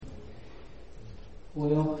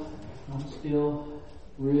Well, I'm still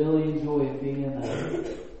really enjoying being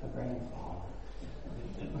a grandfather.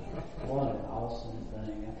 What an awesome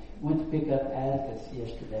thing. I went to pick up Atticus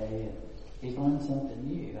yesterday and he learned something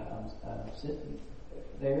new. I'm sitting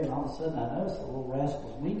there and all of a sudden I noticed the little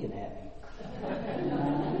rascal's winking at me.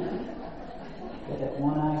 Got that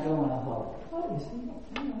one eye going. I thought, what is he?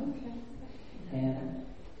 Oh, okay. And,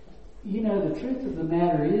 the truth of the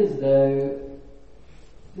matter is, though,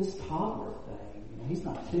 this toddler thing, he's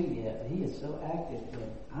not 2 yet, but he is so active that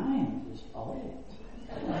I am just old.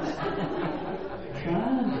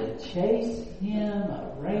 Trying to chase him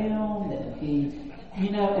around and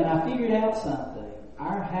and I figured out something.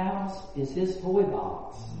 Our house is his toy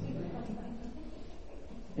box.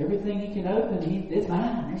 Everything he can open, it's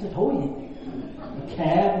mine. There's a toy in there. A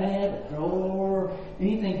cabinet, a drawer,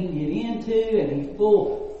 anything he can get into, and he's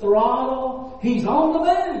full throttle. He's on the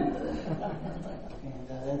move. And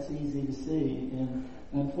that's easy to see. And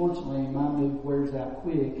unfortunately, my move wears out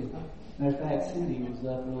quick. And matter of fact, Cindy was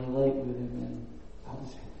up really late with him, and I'll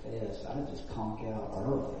just confess, I just conk out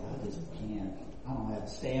early. I just can't. I don't have the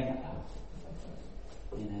stamina.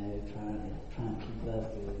 Trying to keep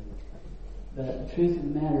up with him. But the truth of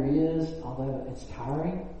the matter is, although it's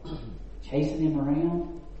tiring, chasing him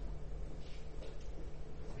around,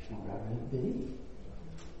 there's no right way to be.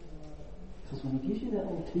 Because when he gives you that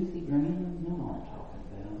little toothy grin, you know what I'm talking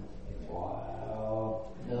about.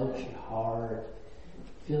 Wow, melts your heart,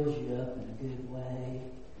 fills you up in a good way.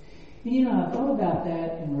 And I thought about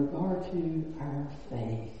that in regard to our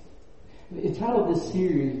faith. It's titled this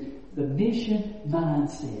series, The Mission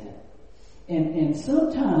Mindset. And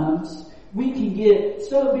sometimes we can get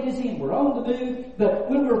so busy and we're on the move, but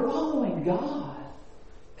when we're following God,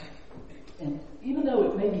 and even though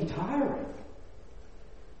it may be tiring,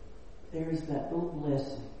 there's that little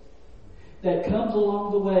blessing that comes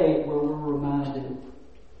along the way where we're reminded,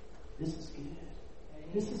 this is good.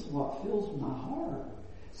 This is what fills my heart.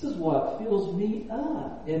 This is what fills me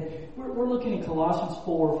up. And we're looking at Colossians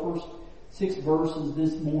 4, first 6 verses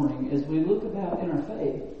this morning as we look about in our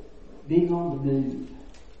faith, being on the move.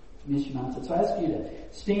 Mission mindset. So I ask you to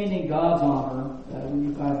stand in God's honor when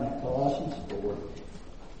you find that Colossians 4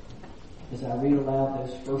 as I read aloud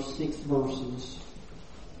those first 6 verses.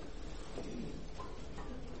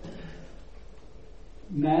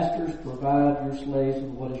 Masters, provide your slaves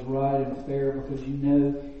with what is right and fair, because you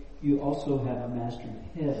know you also have a master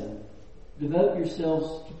in heaven. Devote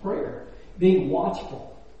yourselves to prayer, being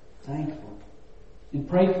watchful, thankful, and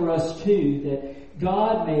pray for us too, that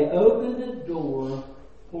God may open the door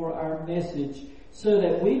for our message, so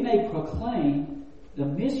that we may proclaim the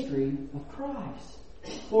mystery of Christ,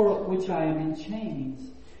 for which I am in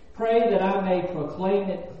chains. Pray that I may proclaim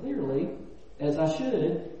it clearly, as I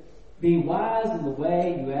should. Be wise in the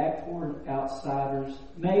way you act toward outsiders.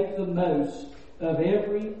 Make the most of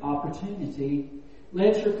every opportunity.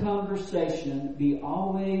 Let your conversation be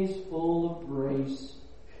always full of grace,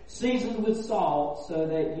 seasoned with salt, so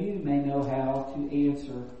that you may know how to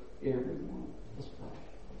answer everyone. Let's pray.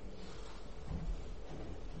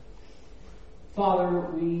 Father,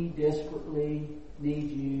 we desperately need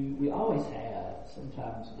you. We always have.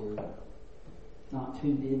 Sometimes we're not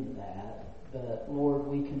tuned into that. But Lord,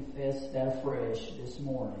 we confess that afresh this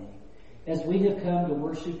morning. As we have come to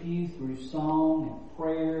worship you through song and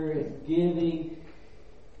prayer and giving,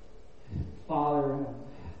 Father,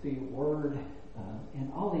 through your word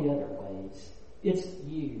and all the other ways, it's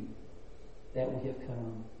you that we have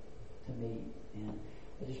come to meet. And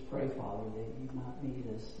I just pray, Father, that you might meet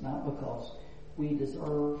us, not because we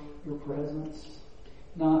deserve your presence,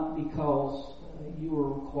 not because you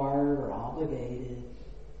are required or obligated,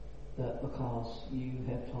 but because you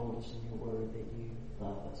have told us in your word that you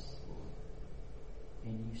love us, Lord,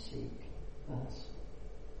 and you seek us.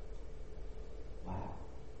 Wow.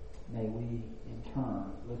 May we, in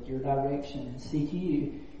turn, look your direction and seek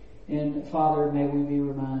you. And Father, may we be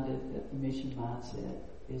reminded that the mission mindset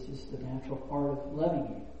is just the natural part of loving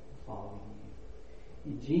you, following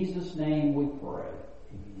you. In Jesus' name we pray.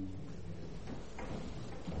 Amen.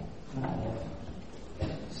 I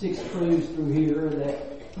have 6 truths through here that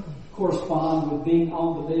correspond with being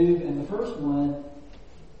on the move, and the first one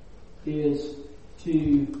is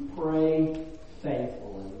to pray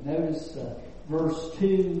faithfully. Notice verse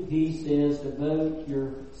 2, he says, devote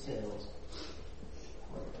yourselves.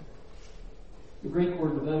 The Greek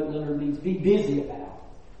word devote literally means be busy about.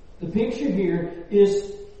 The picture here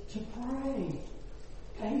is to pray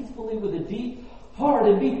faithfully with a deep heart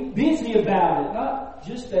and be busy about it, not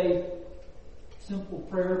just a simple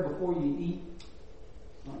prayer before you eat.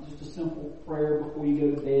 Not just a simple prayer before you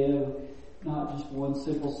go to bed. not just one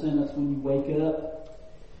simple sentence when you wake up.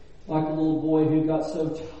 Like a little boy who got so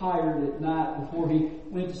tired at night before he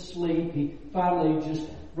went to sleep, he finally just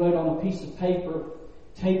wrote on a piece of paper,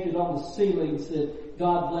 taped it on the ceiling and said,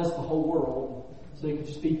 God bless the whole world, so they could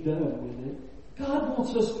just be done with it. God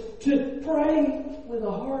wants us to pray with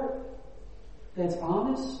a heart that's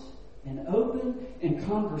honest and open and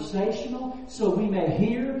conversational so we may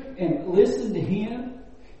hear and listen to Him.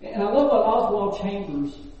 And I love what Oswald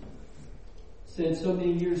Chambers said so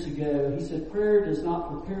many years ago. He said, prayer does not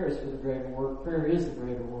prepare us for the greater work. Prayer is the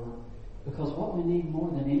greater work. Because what we need more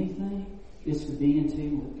than anything is to be in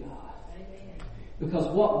tune with God. Amen. Because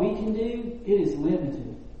what we can do, it is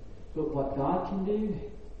limited. But what God can do,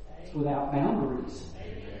 it's without boundaries.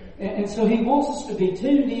 And so He wants us to be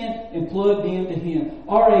tuned in and plugged into Him.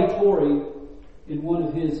 R.A. Torrey, in one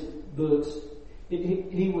of his books,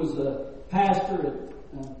 he was a pastor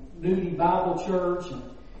at Moody Bible Church and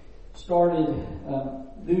started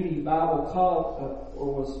Moody Bible College,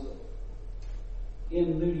 or was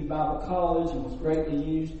in Moody Bible College and was greatly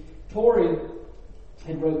used. Torrey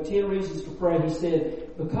had wrote 10 reasons to pray. He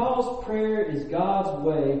said, because prayer is God's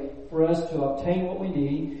way for us to obtain what we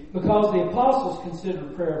need, because the apostles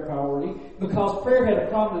considered prayer a priority, because prayer had a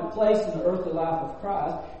prominent place in the earthly life of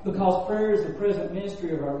Christ, because prayer is the present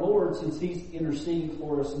ministry of our Lord since He's interceding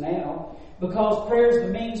for us now, because prayer is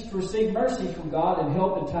the means to receive mercy from God and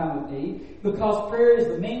help in time of need, because prayer is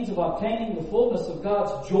the means of obtaining the fullness of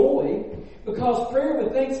God's joy, because prayer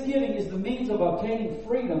with thanksgiving is the means of obtaining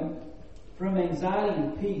freedom from anxiety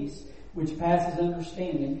and peace, which passes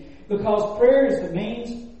understanding, because prayer is the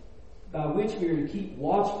means by which we are to keep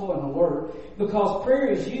watchful and alert, because prayer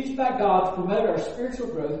is used by God to promote our spiritual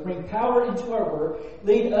growth, bring power into our work,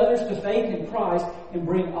 lead others to faith in Christ, and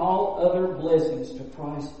bring all other blessings to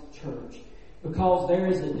Christ's church. Because there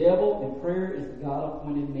is a devil, and prayer is the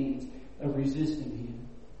God-appointed means of resisting him.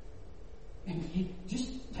 And you just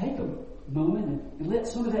take a moment and let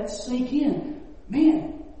some of that sink in.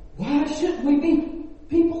 Man, why shouldn't we be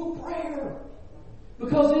people of prayer?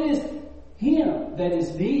 Because it is Him that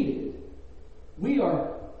is needed. We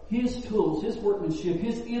are His tools, His workmanship,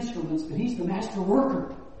 His instruments, but He's the master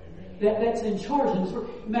worker. That's in charge. As a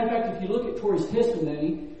matter of fact, if you look at Torrey's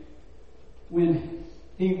testimony, when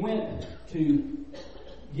he went to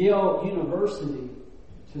Yale University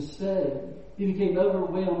to study, he became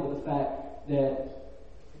overwhelmed with the fact that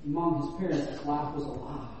among his parents, his life was a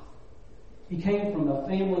lie. He came from a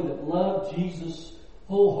family that loved Jesus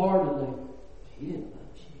wholeheartedly. He didn't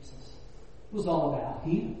love Jesus. It was all about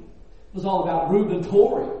him. It was all about Reuben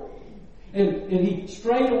Torrey. And he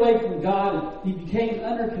strayed away from God, and he became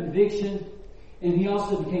under conviction, and he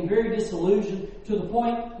also became very disillusioned to the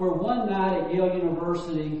point where one night at Yale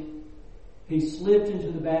University, he slipped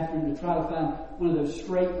into the bathroom to try to find one of those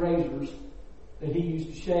straight razors that he used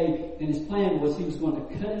to shave, and his plan was he was going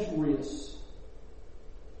to cut his wrists.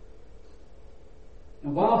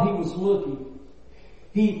 And while he was looking,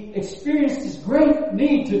 he experienced his great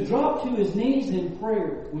need to drop to his knees in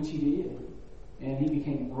prayer, which he did. And he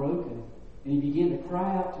became broken. And he began to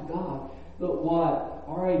cry out to God. But what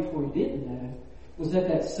R.A. Torrey didn't know was at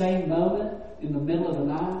that same moment, in the middle of the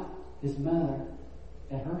night, his mother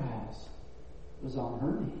at her house was on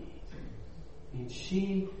her knees. And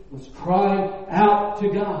she was crying out to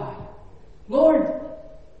God, Lord,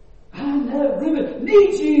 I know Reuben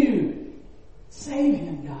needs you. Save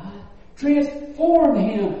him, God. Transform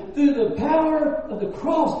him through the power of the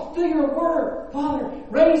cross, through your word. Father,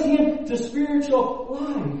 raise him to spiritual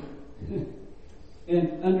life.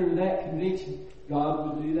 And under that conviction,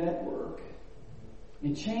 God would do that work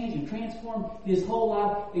and change and transform his whole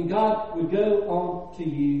life, and God would go on to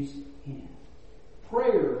use him.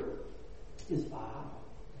 Prayer is vital.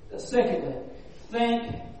 Secondly,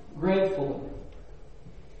 think gratefully.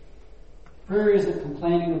 Prayer isn't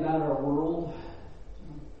complaining about our world.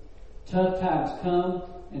 Tough times come,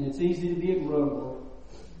 and it's easy to be a grumbler,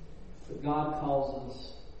 but God calls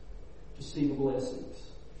us to see the blessings.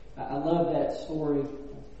 I love that story.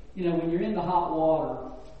 You know, when you're in the hot water,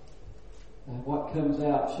 what comes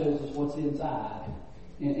out shows us what's inside.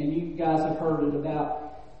 And you guys have heard it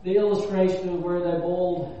about the illustration of where they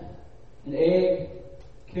boiled an egg,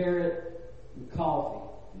 carrot, and coffee.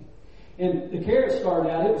 And the carrot started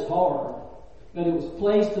out, it was hard. But it was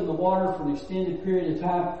placed in the water for an extended period of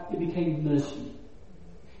time, it became mushy.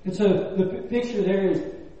 And so the picture there is,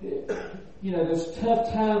 you know, those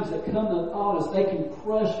tough times that come on us, they can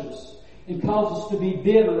crush us and cause us to be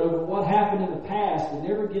bitter over what happened in the past and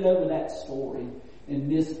never get over that story and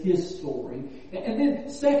miss his story. And then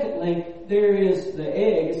secondly, there is the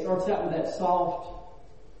egg. It starts out with that soft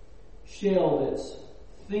shell that's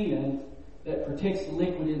thin, that protects the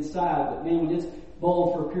liquid inside, but man, when it's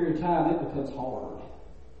boiled for a period of time, it becomes hard.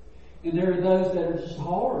 And there are those that are just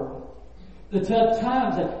hard. The tough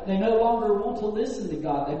times, that they no longer want to listen to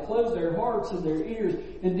God. They close their hearts and their ears.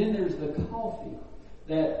 And then there's the coffee,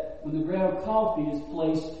 that when the ground coffee is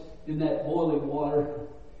placed in that boiling water,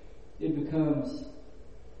 it becomes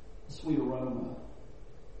a sweet aroma.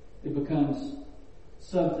 It becomes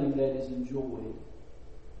something that is enjoyed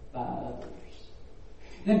by others.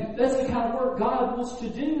 And that's the kind of work God wants to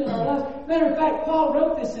do in our lives. Matter of fact, Paul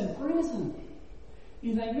wrote this in prison.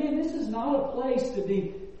 You think, man, this is not a place to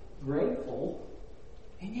be grateful.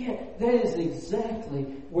 And yet, that is exactly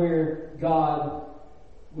where God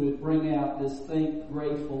would bring out this think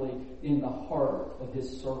gratefully in the heart of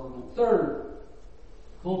His servant. Third,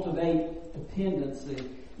 cultivate dependency.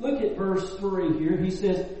 Look at verse 3 here. He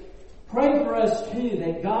says, pray for us too,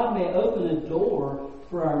 that God may open a door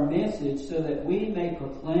for our message so that we may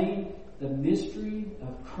proclaim the mystery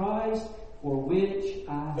of Christ, for which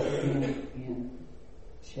I am in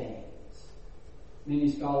chains.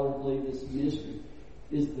 Many scholars believe this mystery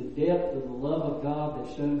is the depth of the love of God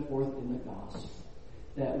that's shown forth in the gospel.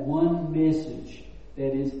 That one message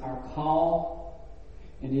that is our call,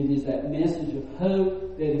 and it is that message of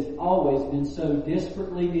hope that has always been so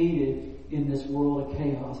desperately needed in this world of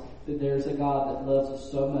chaos. That there's a God that loves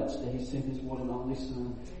us so much that He sent His one and only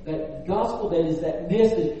Son. That gospel that is that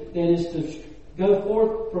message that is to go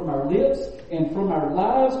forth from our lips and from our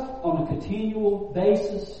lives on a continual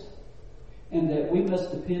basis, and that we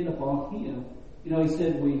must depend upon Him. You know, He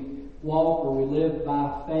said we walk or we live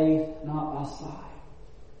by faith, not by sight.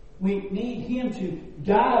 We need Him to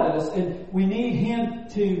guide us, and we need Him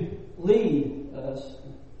to lead us.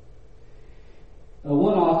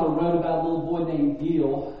 One author wrote about a little boy named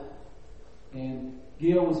Gil, and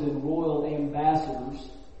Gil was in Royal Ambassadors,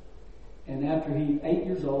 and after he 8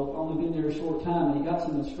 years old, only been there a short time, and he got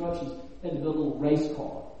some instructions, had to build a little race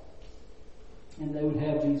car. And they would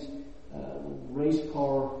have these race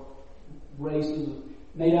car races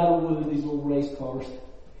made out of wood, these little race cars.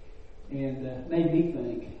 And made me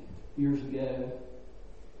think, years ago,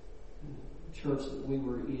 the church that we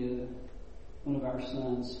were in, one of our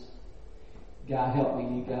sons, guy helped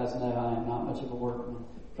me, you guys know I am not much of a workman,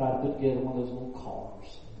 try to put together one of those little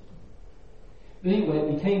cars. But anyway,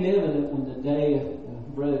 it became evident when the day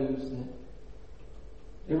rose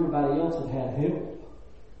that everybody else had help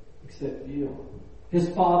except Gil. His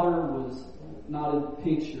father was not in the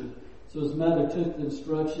picture, so his mother took the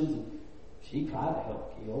instructions and she tried to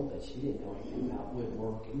help Gil, but she didn't know anything about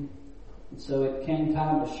woodworking. And so it came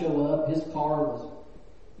time to show up. His car was,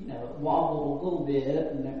 it wobbled a little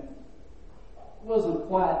bit, and it wasn't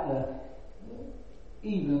quite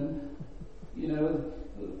even,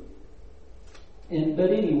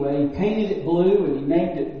 But anyway, he painted it blue and he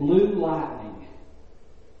named it Blue Lightning.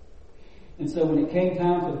 And so when it came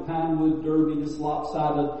time for the Pinewood Derby, this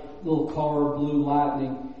lopsided little car, Blue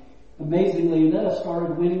Lightning, amazingly enough,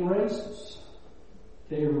 started winning races,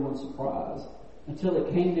 to everyone's surprise, until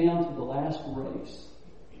it came down to the last race.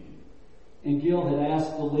 And Gil had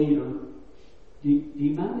asked the leader, do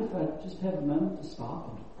you mind if I just have a moment to stop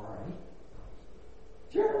and to pray?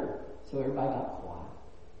 Sure. So everybody got quiet.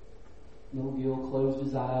 Little Gil closed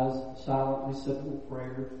his eyes, silently said a little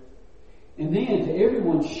prayer. And then, to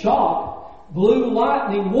everyone's shock, Blue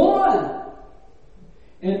Lightning won.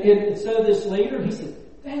 And so this leader, he said,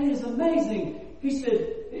 that is amazing. He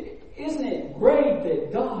said, isn't it great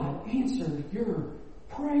that God answered your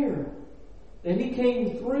prayer? That He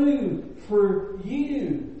came through for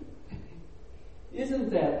you. Isn't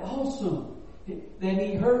that awesome? That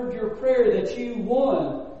He heard your prayer, that you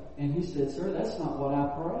won. And he said, sir, that's not what I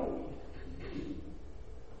prayed.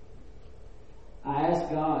 I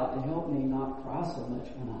asked God to help me not cry so much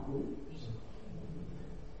when I lose.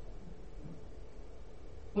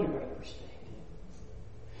 What a great perspective.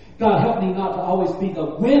 God, help me not to always be the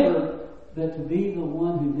winner, but to be the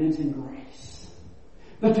one who lives in grace.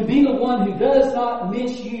 But to be the one who does not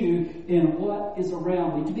miss you in what is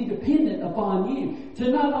around me. To be dependent upon you.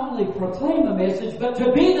 To not only proclaim a message, but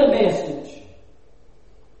to be the message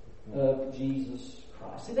of Jesus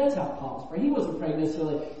Christ. See, that's how Paul's praying. He wasn't praying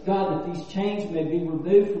necessarily, God, that these chains may be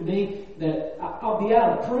removed from me, that I'll be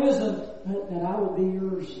out of prison, but that I will be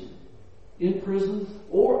yours in prison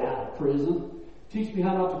or out of prison. Teach me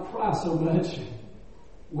how not to cry so much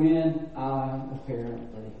when I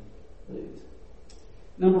apparently lose.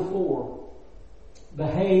 Number 4,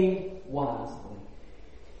 behave wisely.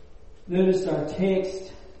 Notice our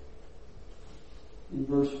text in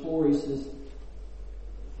verse 4, he says,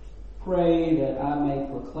 pray that I may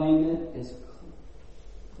proclaim it as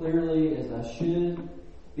clearly as I should,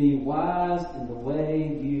 Be wise in the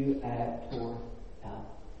way you act toward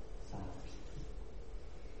outsiders.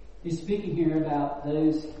 He's speaking here about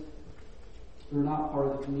those who are not part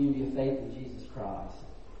of the community of faith in Jesus Christ.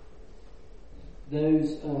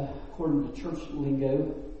 Those, according to church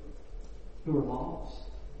lingo, who are lost.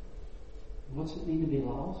 What's it mean to be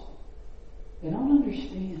lost? They don't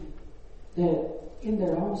understand that in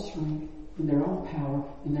their own strength, in their own power,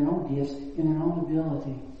 in their own gifts, in their own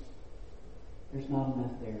ability, there's not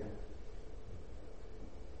enough there.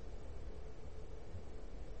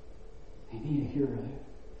 They need a hero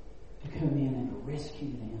to come in and to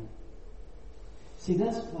rescue them. See,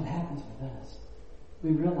 that's what happens with us.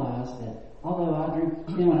 We realize that although I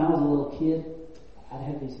dream, when I was a little kid, I'd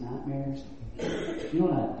have these nightmares. You know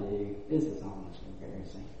what I'd do? This is almost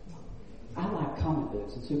embarrassing. I like comic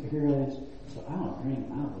books and superheroes, so I would dream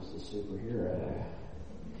I was a superhero.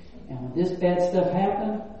 And when this bad stuff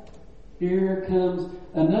happened, here comes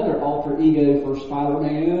another alter ego for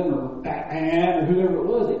Spider-Man or Batman or whoever it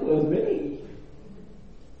was. It was me.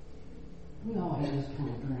 We all have these kind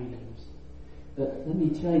of dreams. But let me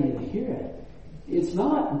tell you, here, it's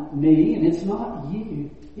not me and it's not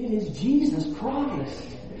you. It is Jesus Christ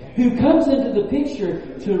who comes into the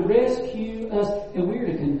picture to rescue us, and we're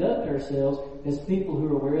to conduct ourselves as people who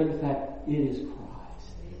are aware of the fact it is Christ.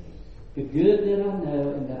 The good that I know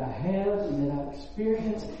and that I have and that I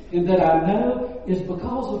experience and that I know is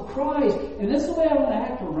because of Christ. And that's the way I want to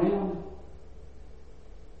act around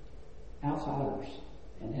outsiders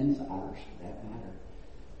and insiders for that matter.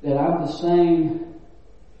 That I'm the same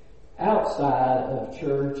outside of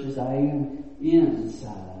church as I am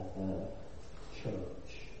inside of church.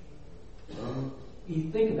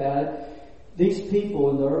 You think about it, these people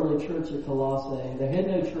in the early church at Colossae, they had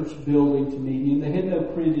no church building to meet in. They had no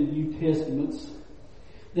printed New Testaments.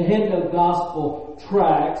 They had no gospel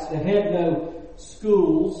tracts. They had no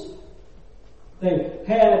schools. They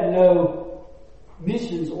had no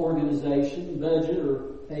missions organization, budget, or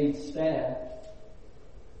paid staff.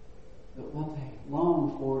 But what they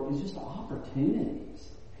longed for is just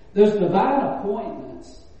opportunities. Those divine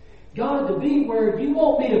appointments. God, to be where you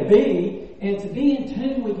want me to be and to be in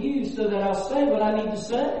tune with you so that I'll say what I need to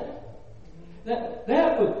say.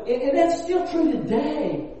 And that's still true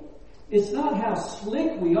today. It's not how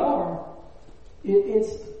slick we are.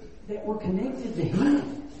 It's that we're connected to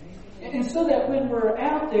Him. And so that when we're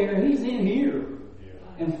out there, He's in here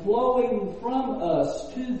and flowing from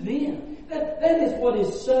us to them. That is what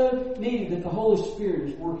is so needed, that the Holy Spirit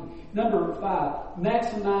is working. Number 5,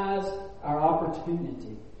 maximize our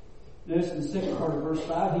opportunity. Notice in the second part of verse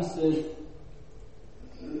 5, he says,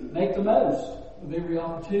 make the most of every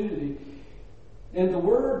opportunity. And the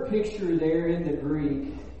word picture there in the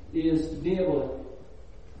Greek is to be able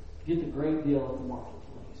to get the great deal of the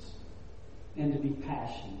marketplace and to be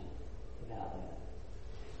passionate about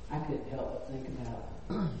that. I couldn't help but think about,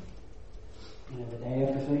 the day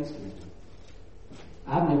after Thanksgiving.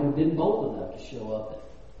 I've never been bold enough to show up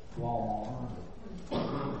at Walmart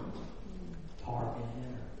or Target,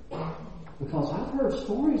 because I've heard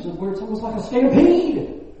stories of where it's almost like a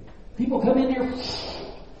stampede. People come in there,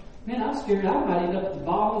 man, I'm scared I might end up at the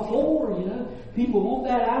bottom of the floor, People want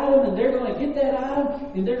that item and they're going to get that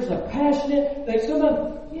item, and there's a passionate, some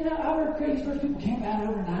of them, I've heard crazy stories, people camp out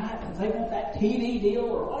overnight because they want that TV deal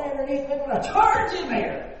or whatever it is, they want to charge in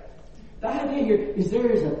there. The idea here is there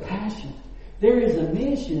is a passion, there is a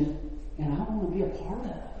mission, and I want to be a part of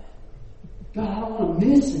it. God, I don't want to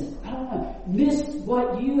miss it. I don't want to miss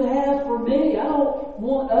what you have for me. I don't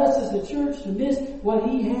want us as a church to miss what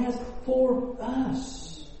He has for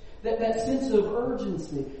us. That sense of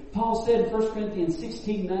urgency. Paul said in 1 Corinthians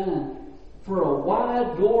 16:9, for a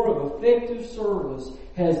wide door of effective service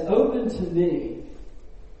has opened to me.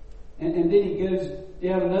 And then he goes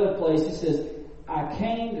down another place. He says, I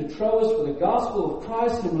came to Troas for the gospel of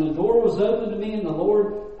Christ, and when the door was opened to me in the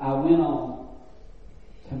Lord, I went on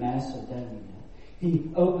to Macedonia.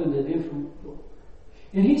 He opened a different door.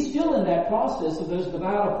 And He's still in that process of those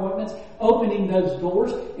divine appointments, opening those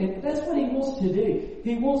doors. And that's what He wants to do.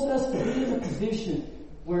 He wants us to be in a position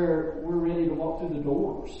where we're ready to walk through the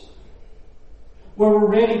doors. Where we're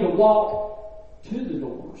ready to walk to the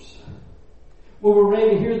doors. Where we're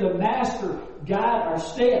ready to hear the Master guide our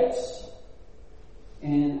steps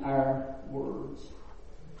and our words.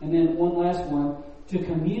 And then one last one, to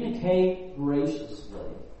communicate graciously.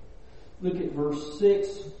 Look at verse 6.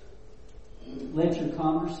 Let your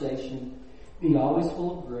conversation be always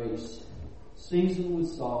full of grace, seasoned with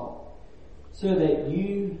salt, so that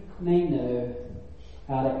you may know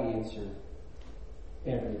how to answer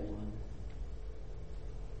everyone.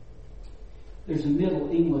 There's a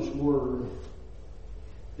Middle English word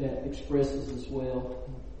that expresses this well.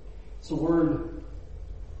 It's a word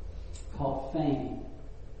called fame.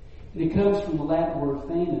 And it comes from the Latin word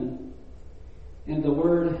famum. And the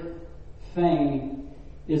word fame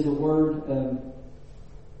is a word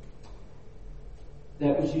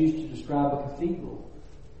that was used to describe a cathedral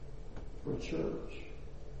or a church.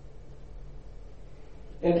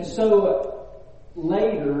 And so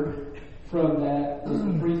later from that was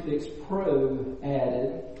the prefix pro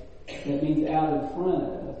added. That means out in front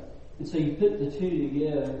of. And so you put the two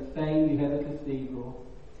together. Fame, you have a cathedral.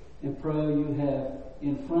 And pro, you have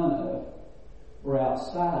in front of or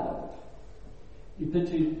outside of. You put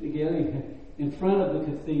two together, you have in front of the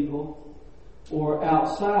cathedral or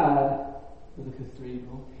outside of the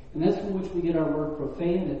cathedral. And that's from which we get our word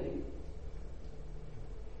profanity.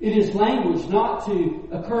 It is language not to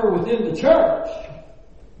occur within the church,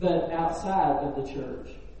 but outside of the church,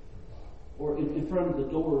 or in front of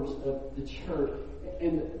the doors of the church.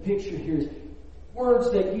 And the picture here is words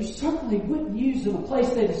that you certainly wouldn't use in a place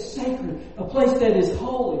that is sacred, a place that is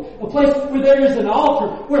holy, a place where there is an altar,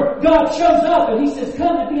 where God shows up and He says,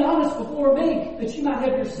 come and be honest before me, that you might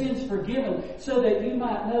have your sins forgiven, so that you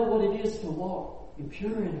might know what it is to walk in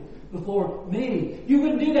purity before me. You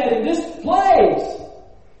wouldn't do that in this place.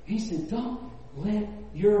 He said, don't let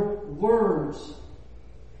your words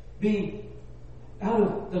be out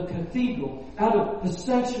of the cathedral, out of the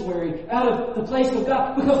sanctuary, out of the place of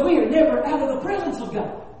God, because we are never out of the presence of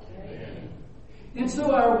God. Amen. And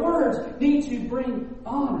so our words need to bring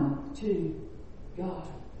honor to God.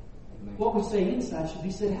 Amen. What we say inside should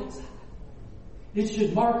be said outside. It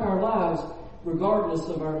should mark our lives regardless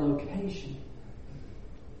of our location.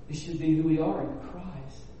 It should be who we are in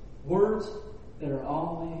Christ. Words that are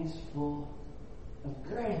always full of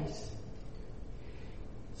grace.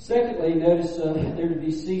 Secondly, notice they're to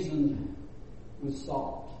be seasoned with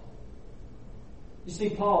salt. You see,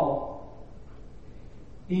 Paul,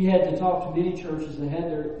 he had to talk to many churches that had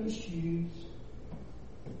their issues.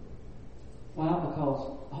 Why?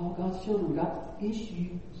 Because all God's children got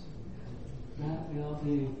issues. Right? We all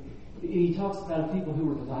do. He talks about people who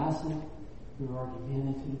were divisive, who were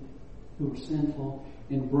argumentative, who were sinful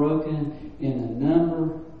and broken in a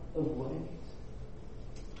number of ways.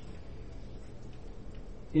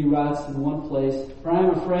 He writes in one place, for I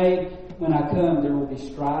am afraid when I come there will be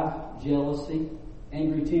strife, jealousy,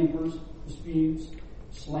 angry tempers, disputes,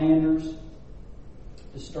 slanders,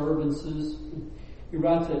 disturbances. He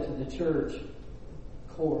writes that to the church,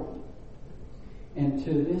 Corinth. And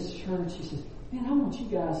to this church, he says, man, I want you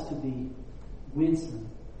guys to be winsome,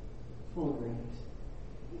 full of grace.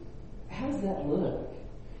 How does that look?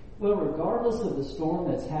 Well, regardless of the storm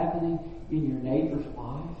that's happening in your neighbor's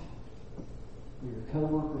life, or your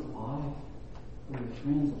co-worker's life, or your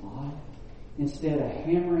friend's life, instead of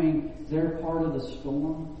hammering their part of the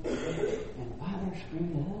storm, and why they're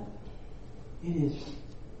screwed up, it is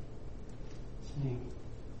saying,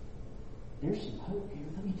 there's some hope here.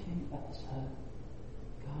 Let me tell you about this hope.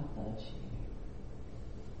 God loves you.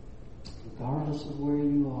 Regardless of where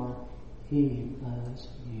you are, He loves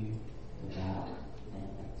you without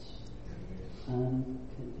limits.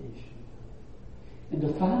 Unconditional. And to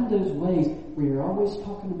find those ways where you're always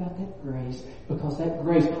talking about that grace, because that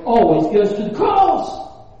grace always goes to the cross.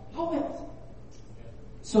 Always.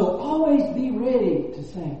 So always be ready to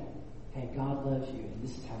say, hey, God loves you, and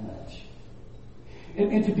this is how much.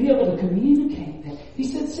 And to be able to communicate that. He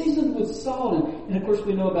said seasoned with salt. And of course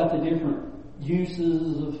we know about the different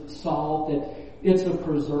uses of salt, that it's a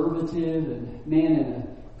preservative. And man, in a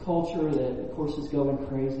culture that of course is going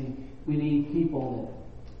crazy, we need people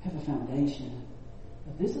that have a foundation.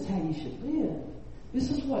 But this is how you should live. This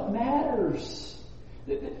is what matters.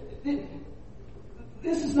 This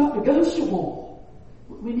is not negotiable.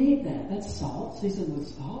 We need that. That's salt, seasoned with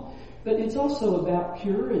salt. But it's also about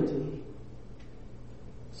purity.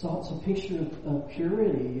 Salt's a picture of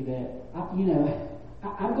purity that,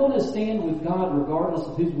 I'm going to stand with God regardless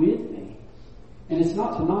of who's with me. And it's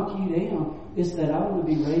not to knock you down. It's that I want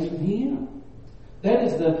to be raised with Him. That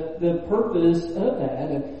is the purpose of that.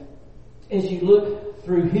 And as you look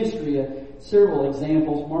through history, several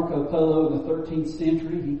examples. Marco Polo in the 13th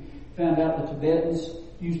century, he found out the Tibetans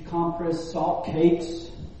used compressed salt cakes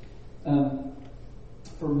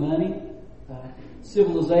for money.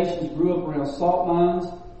 Civilizations grew up around salt mines.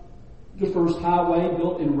 The first highway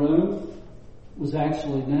built in Rome was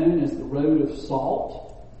actually known as the Road of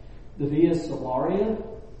Salt, the Via Salaria.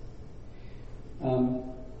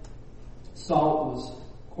 Salt was,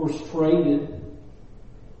 of course, traded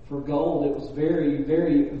for gold. It was very,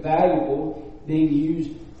 very valuable, being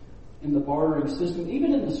used in the bartering system,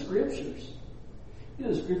 even in the Scriptures.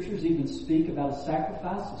 The scriptures even speak about a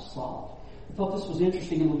sacrifice of salt. I thought this was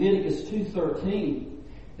interesting. In Leviticus 2:13,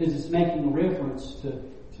 as it's making a reference to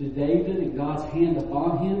David and God's hand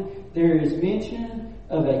upon him, there is mention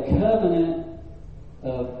of a covenant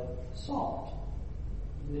of salt.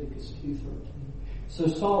 Leviticus 2:13. So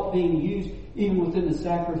salt being used even within the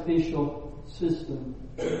sacrificial system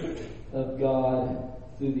of God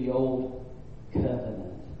through the old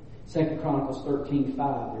covenant. 2 Chronicles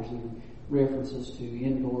 13:5, there's even references to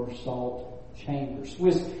indoor salt chambers.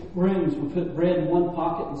 Swiss grooms would put bread in one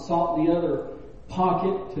pocket and salt in the other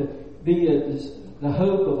pocket to be the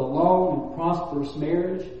hope of a long and prosperous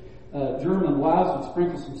marriage. German wives would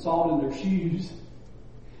sprinkle some salt in their shoes,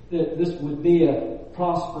 that this would be a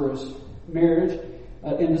prosperous marriage.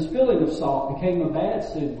 And the spilling of salt became a bad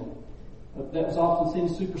signal. That was often seen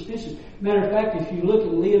as superstitious. Matter of fact, if you look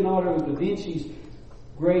at Leonardo da Vinci's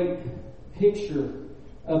great picture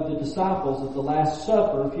of the disciples at the Last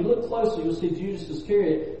Supper, if you look closely, you'll see Judas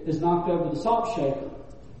Iscariot has knocked over the salt shaker.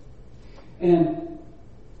 And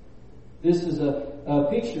this is a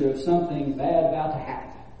picture of something bad about to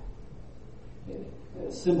happen.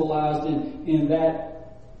 Symbolized in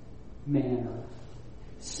that manner.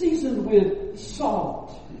 Seasoned with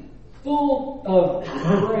salt, full of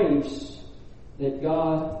grace that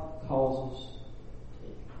God calls us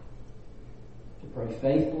to pray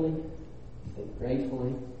faithfully, to think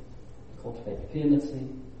gratefully, to cultivate dependency,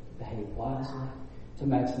 to behave wisely, to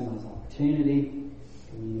maximize opportunity,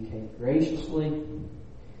 communicate graciously.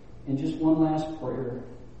 And just one last prayer.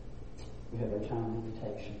 We have our time of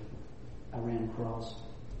invitation. I ran across.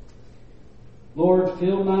 Lord,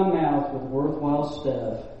 fill my mouth with worthwhile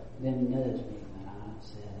stuff, then nudge me when I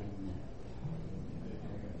said enough.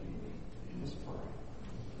 Let's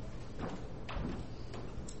pray.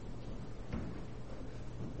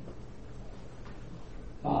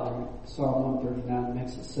 Father, Psalm 139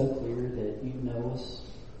 makes it so clear that you know us.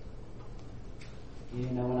 You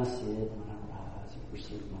know when I sit, when I rise, you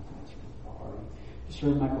perceive my thoughts from afar. You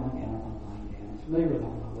discern my going out, my lying down, familiar with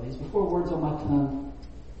all my ways. Before words on my tongue,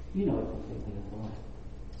 you know it completely, Lord.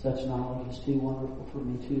 Such knowledge is too wonderful for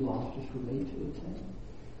me, too lofty for me to attain.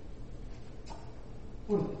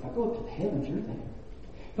 Lord, if I go up to the heavens, you're there.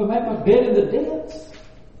 If I make my bed in the depths,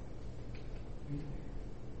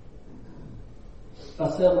 if I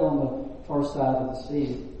settle on the far side of the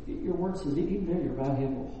sea, your word says, even there your right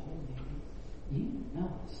hand will hold me. You know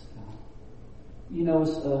us, God. You know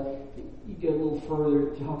us, you go a little further,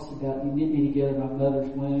 it talks about you knit me together in my mother's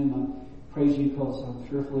womb. I praise you because I'm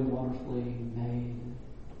fearfully, wonderfully made.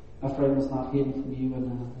 My frame was not hidden from you when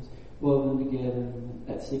I was woven together in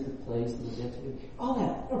that secret place in the depths of it. All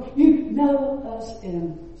that. You know us.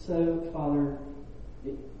 And so, Father,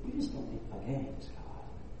 we just don't need my games,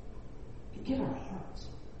 God. Get our hearts.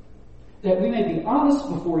 That we may be honest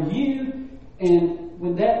before you, and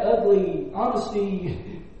when that ugly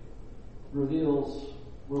honesty reveals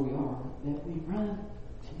where we are, that we run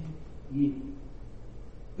to you.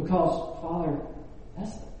 Because, Father,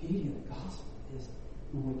 that's the beauty of the gospel, is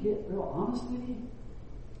when we get real honest with you,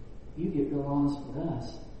 you get real honest with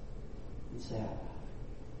us and say,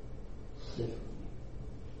 live for me.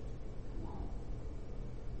 Come on.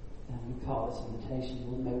 And we call this invitation,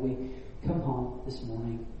 Lord, may we come home this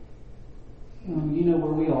morning. You know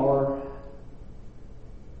where we are.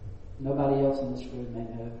 Nobody else in this room may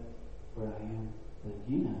know where I am, but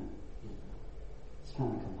you know. It's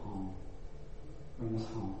time to come home. Bring us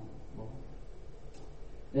home, Lord.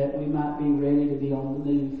 That we might be ready to be on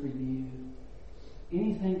the move for you.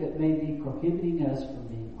 Anything that may be prohibiting us from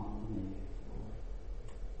being on the move, Lord.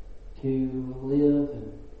 To live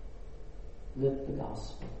and live the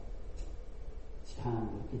gospel. It's time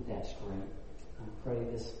to get that straight. I pray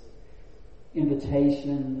this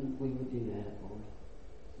invitation, we would do that, Lord.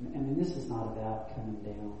 I mean, this is not about coming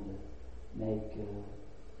down to make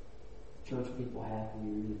church people happy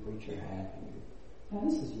or the preacher happy. No,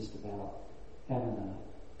 this is just about having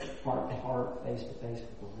a heart-to-heart, face-to-face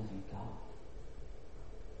with the living God.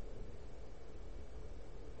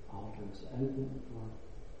 Altar is open, Lord.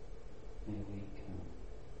 May we come.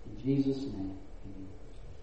 In Jesus' name, amen.